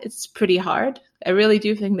that, it's pretty hard. I really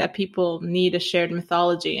do think that people need a shared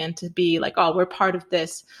mythology and to be like, oh, we're part of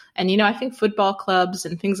this. And, I think football clubs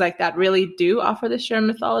and things like that really do offer this shared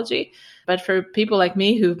mythology. But for people like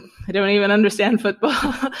me who don't even understand football,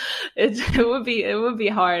 it would be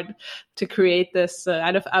hard to create this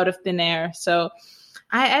out of thin air. So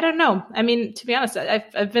I don't know. I mean, to be honest,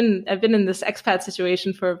 I've been in this expat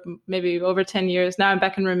situation for maybe over 10 years. Now I'm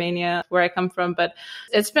back in Romania, where I come from, but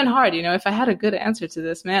it's been hard. If I had a good answer to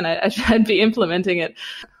this, man, I'd be implementing it.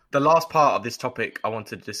 The last part of this topic I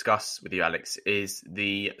wanted to discuss with you, Alex, is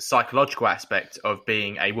the psychological aspect of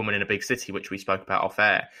being a woman in a big city, which we spoke about off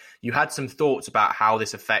air. You had some thoughts about how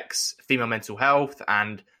this affects female mental health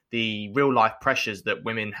and the real life pressures that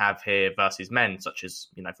women have here versus men, such as,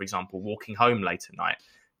 for example, walking home late at night.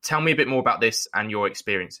 Tell me a bit more about this and your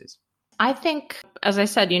experiences. I think, as I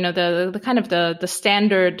said, the kind of the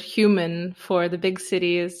standard human for the big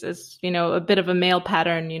city is a bit of a male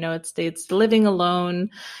pattern. It's the living alone.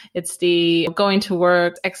 It's the going to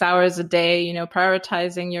work X hours a day,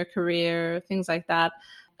 prioritizing your career, things like that.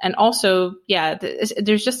 And also, yeah,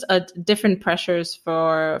 there's just different pressures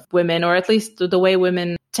for women, or at least the way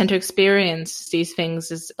women tend to experience these things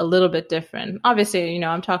is a little bit different. Obviously,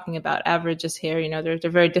 I'm talking about averages here. There are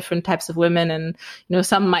very different types of women, and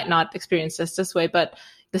some might not experience this way. But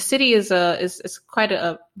the city is quite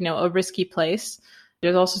a risky place.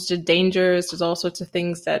 There's all sorts of dangers. There's all sorts of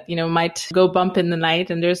things that, might go bump in the night.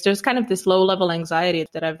 And there's kind of this low level anxiety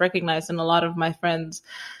that I've recognized in a lot of my friends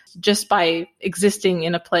just by existing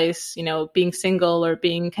in a place, being single or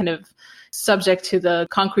being kind of subject to the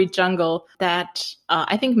concrete jungle that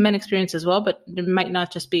I think men experience as well, but it might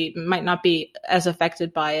not be as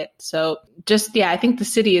affected by it. So I think the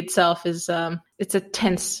city itself is, it's a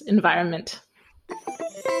tense environment.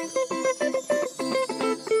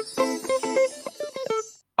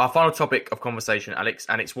 Our final topic of conversation, Alex,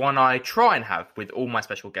 and it's one I try and have with all my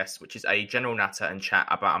special guests, which is a general natter and chat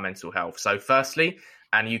about our mental health. So firstly,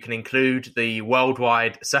 and you can include the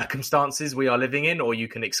worldwide circumstances we are living in, or you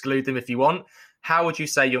can exclude them if you want. How would you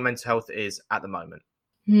say your mental health is at the moment?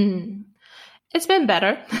 It's been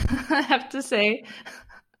better, I have to say.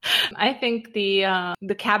 I think the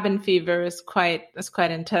cabin fever is quite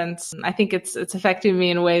intense. I think it's affecting me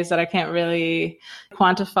in ways that I can't really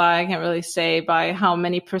quantify. I can't really say by how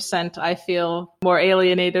many percent I feel more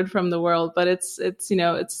alienated from the world, but it's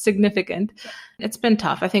significant. It's been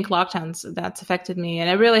tough. I think lockdowns, that's affected me, and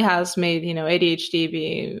it really has made ADHD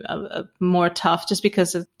be a more tough, just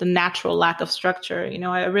because of the natural lack of structure.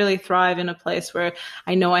 I really thrive in a place where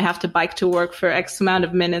I know I have to bike to work for X amount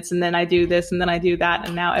of minutes, and then I do this, and then I do that,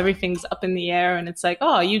 and now everything's up in the air, and it's like,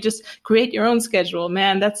 oh, you just create your own schedule.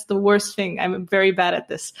 Man, that's the worst thing. I'm very bad at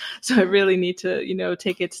this, so I really need to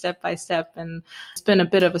take it step by step, and it's been a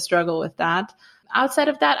bit of a struggle with that. Outside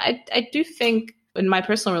of that, I do think in my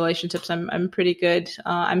personal relationships, I'm pretty good.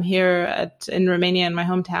 I'm here in Romania, in my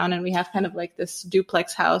hometown, and we have kind of like this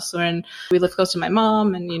duplex house where we live close to my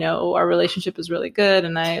mom, and our relationship is really good.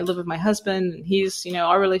 And I live with my husband, and he's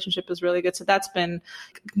our relationship is really good. So that's been an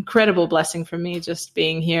incredible blessing for me, just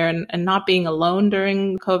being here and not being alone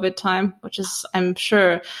during COVID time, which is, I'm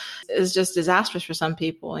sure, is just disastrous for some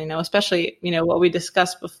people. Especially what we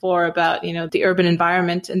discussed before about the urban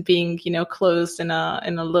environment and being closed in a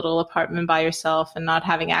little apartment by yourself and not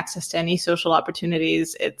having access to any social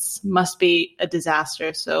opportunities. Must be a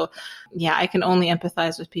disaster. So yeah, I can only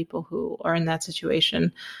empathize with people who are in that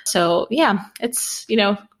situation. So yeah, it's,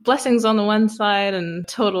 blessings on the one side and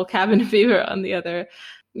total cabin fever on the other.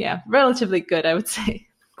 Yeah, relatively good, I would say.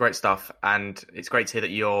 Great stuff. And it's great to hear that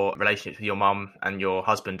your relationships with your mum and your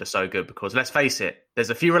husband are so good, because let's face it, there's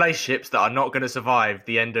a few relationships that are not going to survive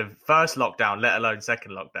the end of first lockdown, let alone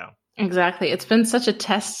second lockdown. Exactly. It's been such a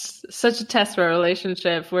test for a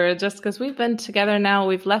relationship, where just because we've been together now,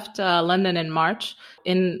 we've left London in March.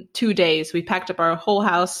 In 2 days, we packed up our whole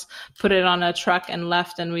house, put it on a truck and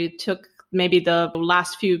left, and we took maybe the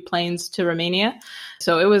last few planes to Romania.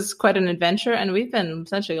 So it was quite an adventure, and we've been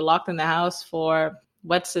essentially locked in the house for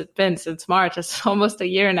what's it been since March? It's almost a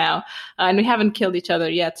year now, and we haven't killed each other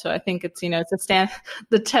yet. So I think it's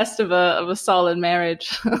the test of a solid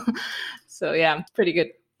marriage. So yeah, it's pretty good.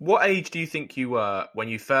 What age do you think you were when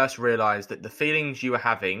you first realised that the feelings you were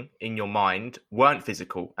having in your mind weren't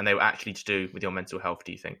physical and they were actually to do with your mental health,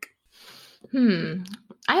 do you think?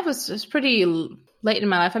 I was pretty late in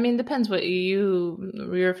my life. I mean, it depends what you're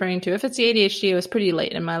referring to. If it's the ADHD, it was pretty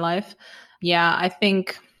late in my life. Yeah, I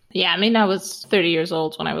think... Yeah, I mean, I was 30 years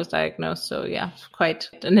old when I was diagnosed. So yeah, quite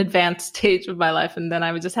an advanced stage of my life. And then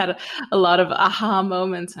I just had a lot of aha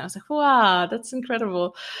moments. And I was like, wow, that's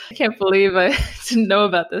incredible. I can't believe I didn't know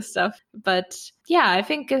about this stuff. But yeah, I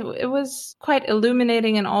think it was quite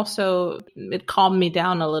illuminating. And also it calmed me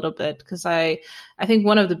down a little bit, because I think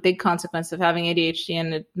one of the big consequences of having ADHD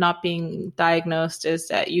and it not being diagnosed is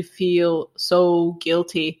that you feel so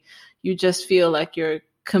guilty. You just feel like you're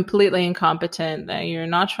completely incompetent, that you're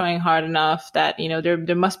not trying hard enough, that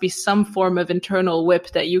there must be some form of internal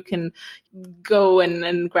whip that you can go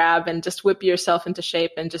and grab and just whip yourself into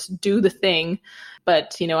shape and just do the thing.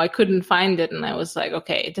 But I couldn't find it, and I was like,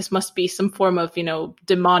 okay, this must be some form of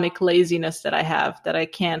demonic laziness that I have, that I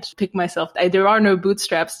can't pick myself. There are no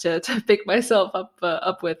bootstraps to pick myself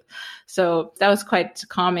up with. So that was quite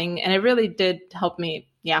calming, and it really did help me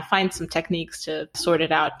find some techniques to sort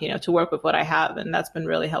it out, to work with what I have. And that's been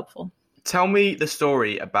really helpful. Tell me the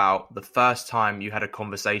story about the first time you had a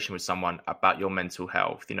conversation with someone about your mental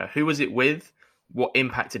health. Who was it with? What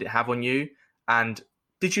impact did it have on you? And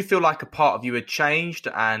did you feel like a part of you had changed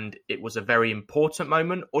and it was a very important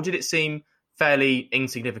moment? Or did it seem fairly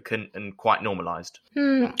insignificant and quite normalized?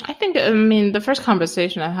 I think, the first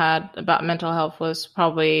conversation I had about mental health was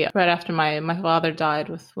probably right after my father died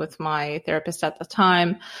with my therapist at the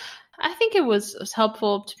time. I think it was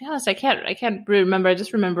helpful. To be honest, I can't remember. I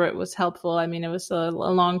just remember it was helpful. I mean, it was a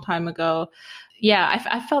long time ago. Yeah,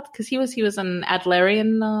 I felt, because he was an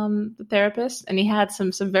Adlerian therapist, and he had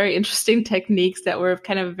some very interesting techniques that were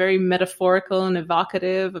kind of very metaphorical and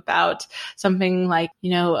evocative about something like,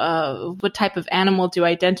 what type of animal do you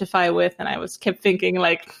identify with? And I kept thinking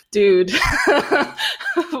like, dude,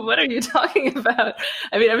 what are you talking about?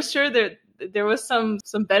 I mean, I'm sure there was some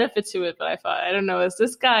benefit to it, but I thought, I don't know, is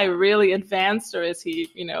this guy really advanced, or is he,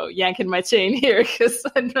 yanking my chain here? Because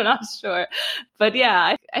I'm not sure. But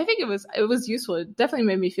yeah, I think it was useful. It definitely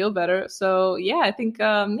made me feel better. So yeah, I think,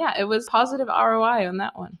 it was positive ROI on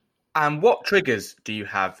that one. And what triggers do you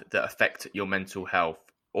have that affect your mental health,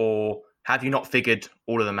 or have you not figured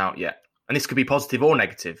all of them out yet? And this could be positive or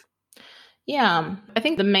negative. Yeah, I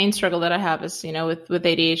think the main struggle that I have is, with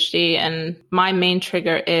ADHD, and my main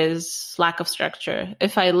trigger is lack of structure.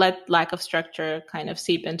 If I let lack of structure kind of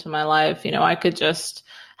seep into my life, I could just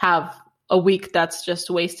have a week that's just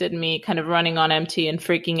wasted me kind of running on empty and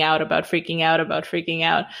freaking out about freaking out about freaking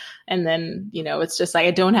out. And then, it's just like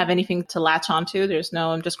I don't have anything to latch onto.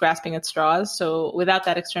 I'm just grasping at straws. So without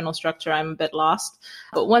that external structure, I'm a bit lost.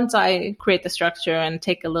 But once I create the structure and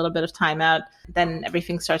take a little bit of time out, then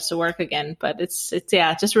everything starts to work again. But it's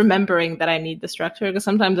just remembering that I need the structure, because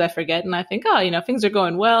sometimes I forget and I think, things are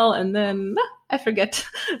going well. And then I forget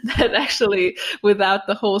that actually without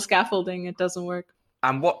the whole scaffolding, it doesn't work.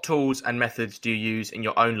 And what tools and methods do you use in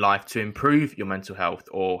your own life to improve your mental health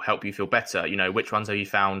or help you feel better? Which ones have you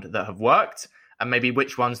found that have worked, and maybe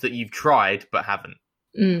which ones that you've tried but haven't?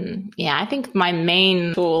 Yeah, I think my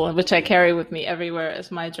main tool, which I carry with me everywhere,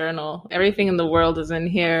 is my journal. Everything in the world is in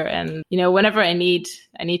here. And, whenever I need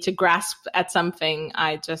to grasp at something,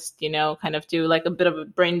 I just, kind of do like a bit of a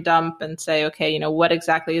brain dump and say, okay, what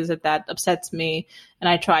exactly is it that upsets me? And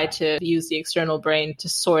I try to use the external brain to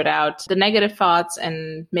sort out the negative thoughts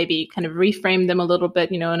and maybe kind of reframe them a little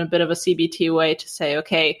bit, in a bit of a CBT way to say,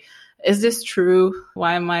 okay, is this true?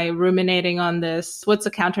 Why am I ruminating on this? What's the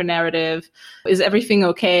counter narrative? Is everything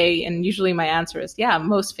okay? And usually my answer is, yeah,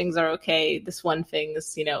 most things are okay. This one thing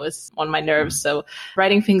is on my nerves. So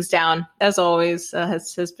writing things down, as always,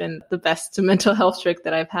 has been the best mental health trick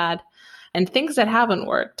that I've had. And things that haven't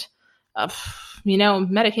worked,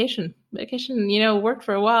 medication. Medication, worked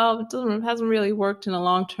for a while. It hasn't really worked in the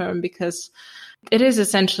long term because it is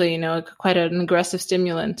essentially, quite an aggressive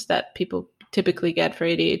stimulant that people typically get for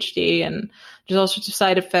ADHD, and there's all sorts of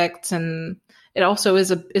side effects, and it also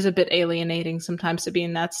is a bit alienating sometimes to be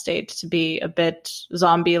in that state, to be a bit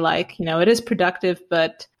zombie-like. It is productive,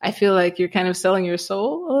 but I feel like you're kind of selling your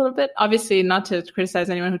soul a little bit. Obviously, not to criticize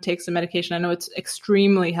anyone who takes the medication. I know it's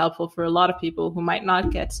extremely helpful for a lot of people who might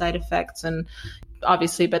not get side effects, and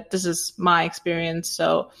obviously, but this is my experience.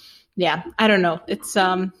 So yeah, I don't know. It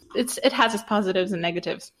has its positives and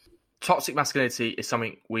negatives. Toxic masculinity is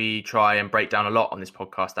something we try and break down a lot on this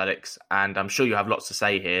podcast, Alex, and I'm sure you have lots to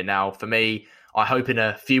say here. Now, for me, I hope in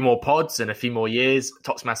a few more pods and a few more years,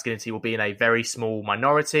 toxic masculinity will be in a very small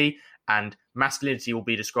minority, and masculinity will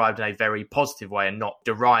be described in a very positive way and not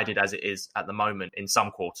derided as it is at the moment in some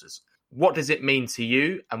quarters. What does it mean to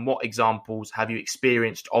you, and what examples have you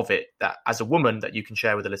experienced of it that, as a woman, that you can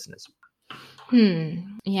share with the listeners?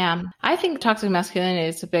 Yeah, I think toxic masculinity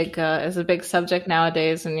is a big subject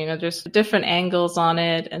nowadays, and there's different angles on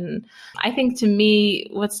it. And I think to me,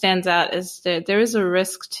 what stands out is that there is a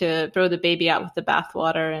risk to throw the baby out with the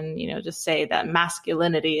bathwater and just say that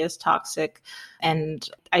masculinity is toxic. And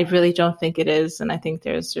I really don't think it is. And I think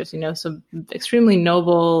there's just some extremely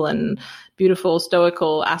noble and beautiful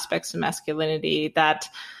stoical aspects of masculinity that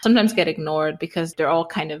sometimes get ignored because they're all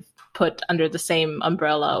kind of put under the same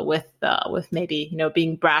umbrella with maybe,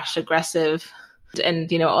 being brash, aggressive, and,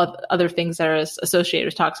 other things that are associated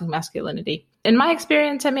with toxic masculinity. In my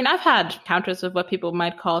experience, I've had encounters of what people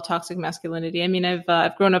might call toxic masculinity.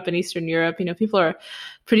 I've grown up in Eastern Europe. People are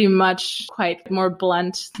pretty much quite more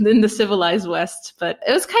blunt than the civilized West, but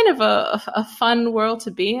it was kind of a fun world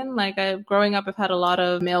to be in. Growing up, I've had a lot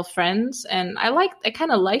of male friends, and I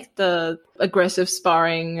kind of liked the aggressive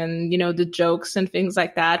sparring and, the jokes and things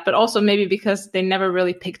like that, but also maybe because they never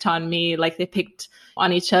really picked on me like they picked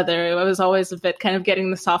on each other. I was always a bit kind of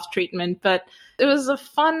getting the soft treatment, but it was a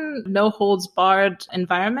fun, no holds barred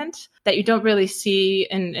environment that you don't really see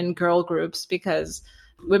in girl groups, because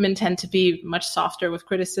women tend to be much softer with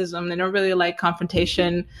criticism. They don't really like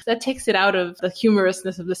confrontation. That takes it out of the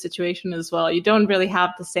humorousness of the situation as well. You don't really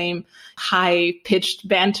have the same high pitched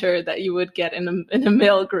banter that you would get in a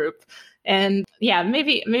male group. And yeah,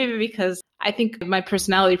 maybe because I think my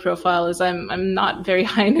personality profile is I'm not very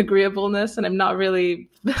high in agreeableness, and I'm not very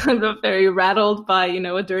rattled by,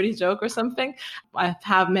 a dirty joke or something. I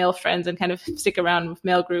have male friends and kind of stick around with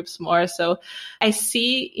male groups more. So I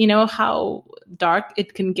see, how dark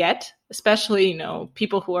it can get, especially,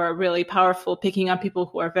 people who are really powerful picking on people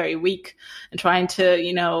who are very weak and trying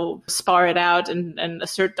to, spar it out and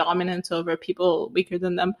assert dominance over people weaker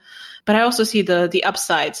than them. But I also see the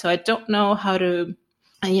upside. So I don't know how to,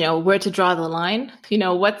 where to draw the line,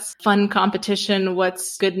 what's fun competition,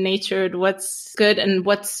 what's good natured, what's good, and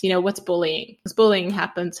what's bullying. Because bullying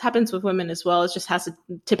happens with women as well. It just has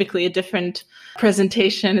typically a different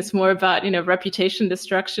presentation. It's more about, reputation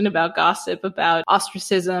destruction, about gossip, about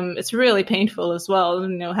ostracism. It's really painful as well.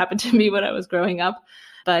 Happened to me when I was growing up.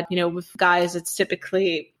 But, with guys, it's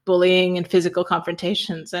typically bullying and physical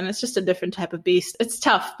confrontations, and it's just a different type of beast. It's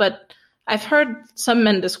tough, but I've heard some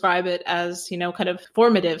men describe it as, kind of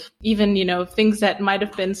formative, even, things that might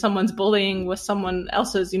have been someone's bullying with someone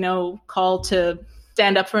else's, call to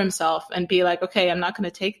stand up for himself and be like, okay, I'm not going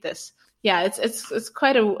to take this. Yeah, it's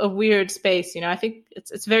quite a weird space. I think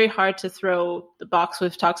it's very hard to throw the box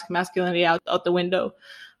with toxic masculinity out the window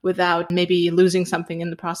without maybe losing something in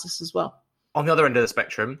the process as well. On the other end of the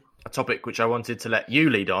spectrum, a topic which I wanted to let you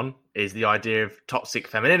lead on is the idea of toxic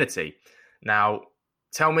femininity. Now,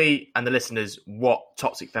 tell me and the listeners what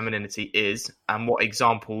toxic femininity is and what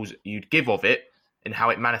examples you'd give of it and how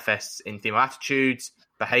it manifests in female attitudes,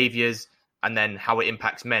 behaviours, and then how it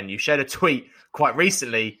impacts men. You shared a tweet quite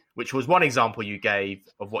recently, which was one example you gave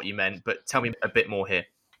of what you meant, but tell me a bit more here.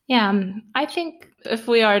 Yeah, I think if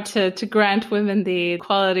we are to grant women the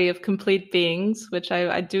quality of complete beings, which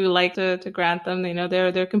I do like to grant them,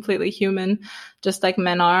 they're completely human, just like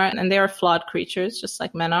men are, and they are flawed creatures, just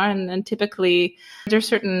like men are. And typically there are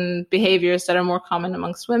certain behaviors that are more common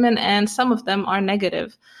amongst women, and some of them are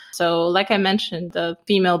negative. So like I mentioned, the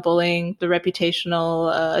female bullying, the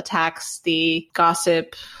reputational attacks, the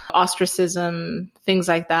gossip, ostracism, things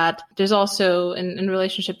like that. There's also, in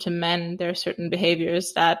relationship to men, there are certain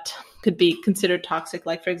behaviors that could be considered toxic.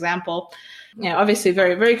 Like, for example, obviously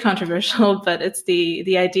very, very controversial, but it's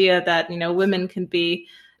the idea that, women can be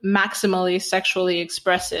maximally sexually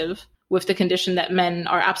expressive with the condition that men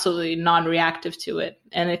are absolutely non-reactive to it.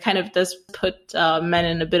 And it kind of does put men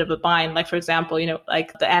in a bit of a bind. Like, for example,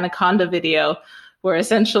 like the Anaconda video, where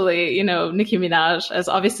essentially, Nicki Minaj, as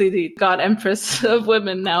obviously the god empress of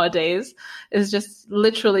women nowadays, is just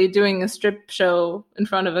literally doing a strip show in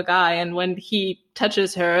front of a guy. And when he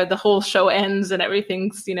touches her, the whole show ends and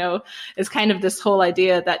everything's, is kind of this whole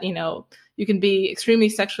idea that, you can be extremely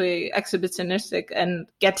sexually exhibitionistic and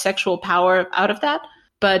get sexual power out of that.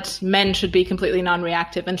 But men should be completely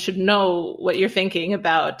non-reactive and should know what you're thinking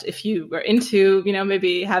about if you were into,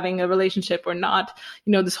 maybe having a relationship or not.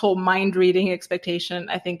 This whole mind reading expectation,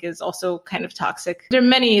 I think, is also kind of toxic. There are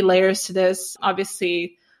many layers to this.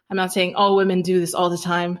 Obviously, I'm not saying all women do this all the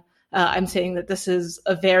time. I'm saying that this is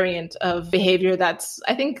a variant of behavior that's,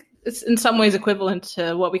 I think, it's in some ways equivalent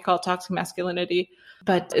to what we call toxic masculinity,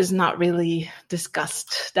 but is not really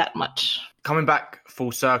discussed that much. Coming back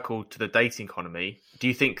full circle to the dating economy, do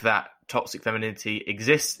you think that toxic femininity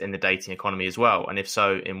exists in the dating economy as well? And if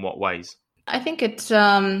so, in what ways? I think it's,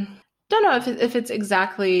 don't know if it's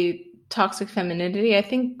exactly toxic femininity. I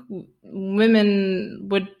think women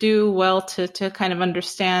would do well to kind of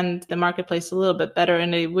understand the marketplace a little bit better,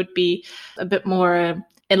 and they would be a bit more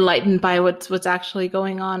enlightened by what's actually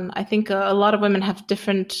going on. I think a lot of women have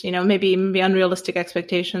different, maybe unrealistic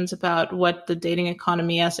expectations about what the dating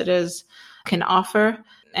economy as it is can offer.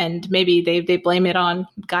 And maybe they blame it on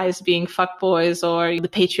guys being fuckboys or the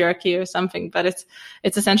patriarchy or something, but it's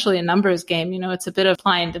essentially a numbers game. It's a bit of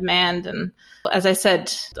supply and demand. And as I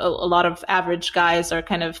said, a lot of average guys are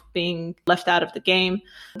kind of being left out of the game.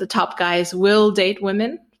 The top guys will date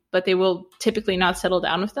women, but they will typically not settle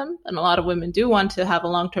down with them. And a lot of women do want to have a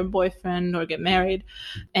long-term boyfriend or get married.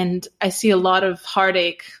 And I see a lot of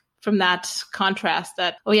heartache from that contrast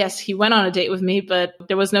that, oh yes, he went on a date with me, but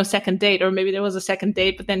there was no second date, or maybe there was a second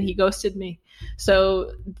date, but then he ghosted me.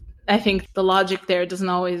 So I think the logic there doesn't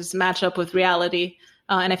always match up with reality.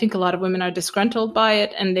 And I think a lot of women are disgruntled by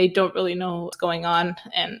it and they don't really know what's going on.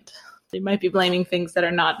 And they might be blaming things that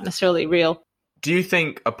are not necessarily real. Do you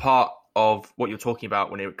think a part of what you're talking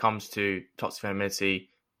about when it comes to toxic femininity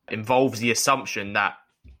involves the assumption that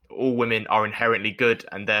all women are inherently good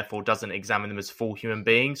and therefore doesn't examine them as full human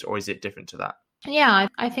beings, or is it different to that? Yeah,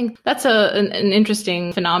 I think that's an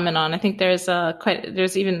interesting phenomenon. I think there's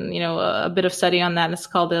even, a bit of study on that. It's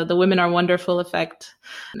called the women are wonderful effect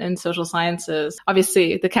in social sciences.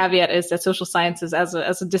 Obviously, the caveat is that social sciences as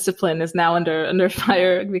a discipline is now under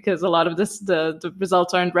fire because a lot of the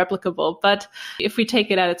results aren't replicable. But if we take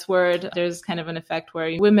it at its word, there's kind of an effect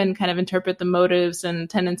where women kind of interpret the motives and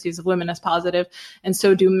tendencies of women as positive, and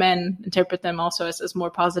so do men interpret them also as more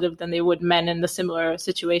positive than they would men in the similar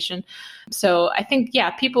situation. So I think,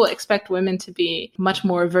 people expect women to be much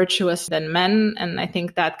more virtuous than men. And I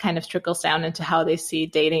think that kind of trickles down into how they see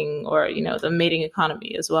dating or, the mating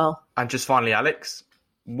economy as well. And just finally, Alex,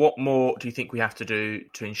 what more do you think we have to do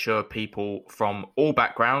to ensure people from all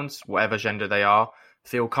backgrounds, whatever gender they are,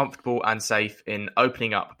 feel comfortable and safe in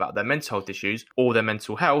opening up about their mental health issues or their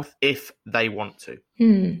mental health if they want to?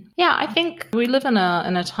 Yeah, I think we live in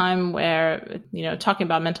a time where, talking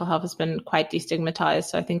about mental health has been quite destigmatized.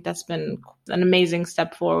 So I think that's been an amazing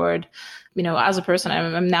step forward. As a person,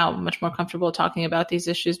 I'm now much more comfortable talking about these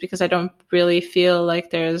issues because I don't really feel like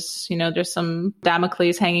there's some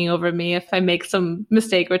Damocles hanging over me if I make some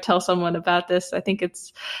mistake or tell someone about this. I think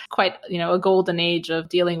it's quite, a golden age of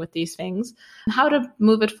dealing with these things. How to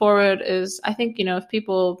move it forward is, I think, if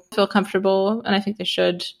people feel comfortable, and I think they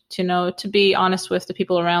should, to be honest with the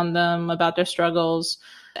people around them about their struggles.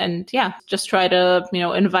 And just try to,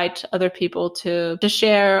 invite other people to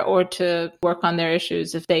share or to work on their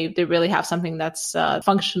issues if they really have something that's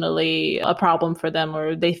functionally a problem for them,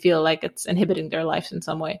 or they feel like it's inhibiting their life in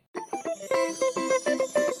some way.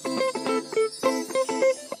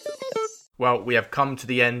 Well, we have come to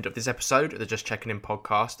the end of this episode of the Just Checking In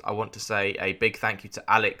podcast. I want to say a big thank you to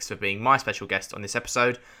Alex for being my special guest on this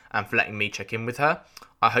episode and for letting me check in with her.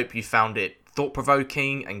 I hope you found it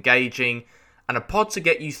thought-provoking, engaging, and a pod to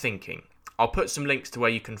get you thinking. I'll put some links to where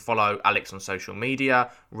you can follow Alex on social media,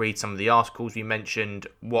 read some of the articles we mentioned,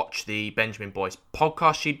 watch the Benjamin Boyce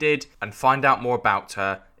podcast she did, and find out more about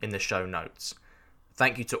her in the show notes.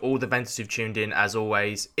 Thank you to all the venters who've tuned in, as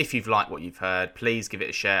always. If you've liked what you've heard, please give it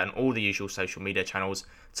a share on all the usual social media channels.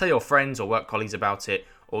 Tell your friends or work colleagues about it,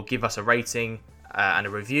 or give us a rating and a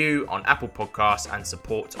review on Apple Podcasts, and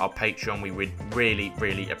support our Patreon. We would really,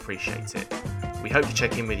 really appreciate it. We hope to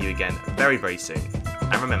check in with you again very, very soon.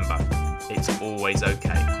 And remember, it's always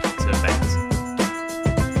okay to vent.